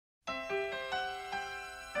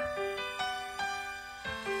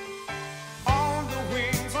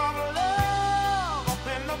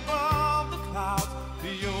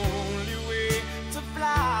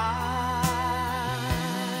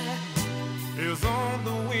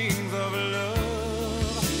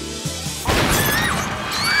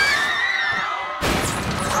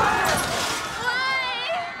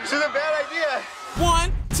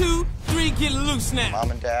Get loose now. Mom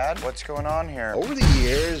and Dad, what's going on here? Over the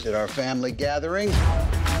years at our family gatherings,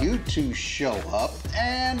 you two show up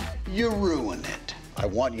and you ruin it. I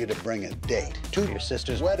want you to bring a date to your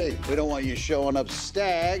sister's wedding. We don't want you showing up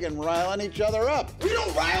stag and riling each other up. We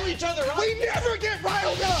don't rile each other up. We never get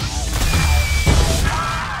riled up.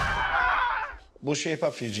 We'll shape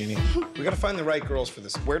up for you, Jeannie. We gotta find the right girls for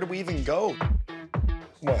this. Where do we even go?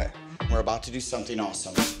 What? We're about to do something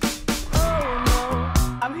awesome.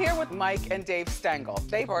 I'm here with Mike and Dave Stengel.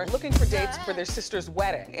 They are looking for dates for their sister's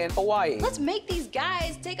wedding in Hawaii. Let's make these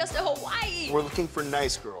guys take us to Hawaii. We're looking for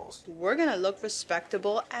nice girls. We're gonna look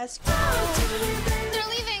respectable as They're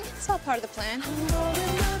leaving. It's all part of the plan.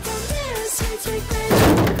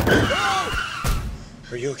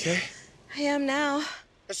 Are you okay? I am now.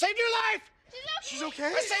 I saved your life. She's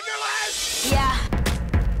okay? I saved your life. Yeah.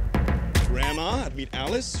 Grandma, I'd meet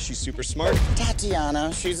Alice. She's super smart.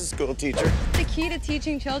 Tatiana, she's a school teacher. The key to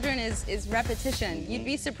teaching children is repetition. You'd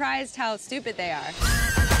be surprised how stupid they are.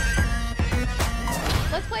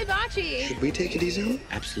 Let's play bocce. Should we take it easy?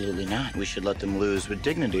 Absolutely not. We should let them lose with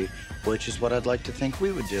dignity, which is what I'd like to think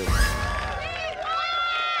we would do.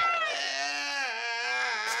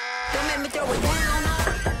 Don't make me throw it down.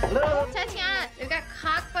 Tatiana, they've got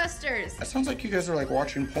cockbusters. That sounds like you guys are like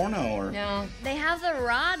watching porno or... No. They have the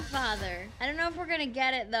Rodfather. I don't know if we're gonna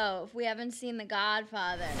get it though, if we haven't seen the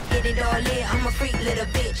Godfather. Get it all lit, I'm a freak little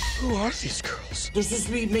bitch. Who are these girls? They're supposed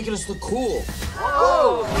to be making us look cool.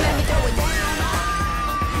 Whoa! Let me throw it down.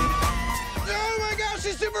 Oh my gosh,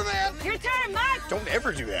 she's Superman! Your turn, Mike! Don't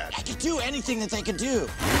ever do that. I could do anything that they could do.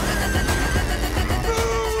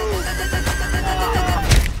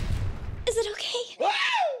 Is it okay?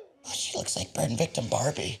 Oh, she looks like burn victim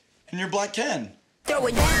Barbie. And you're Black Ken. Throw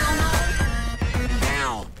it down.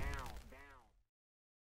 Now.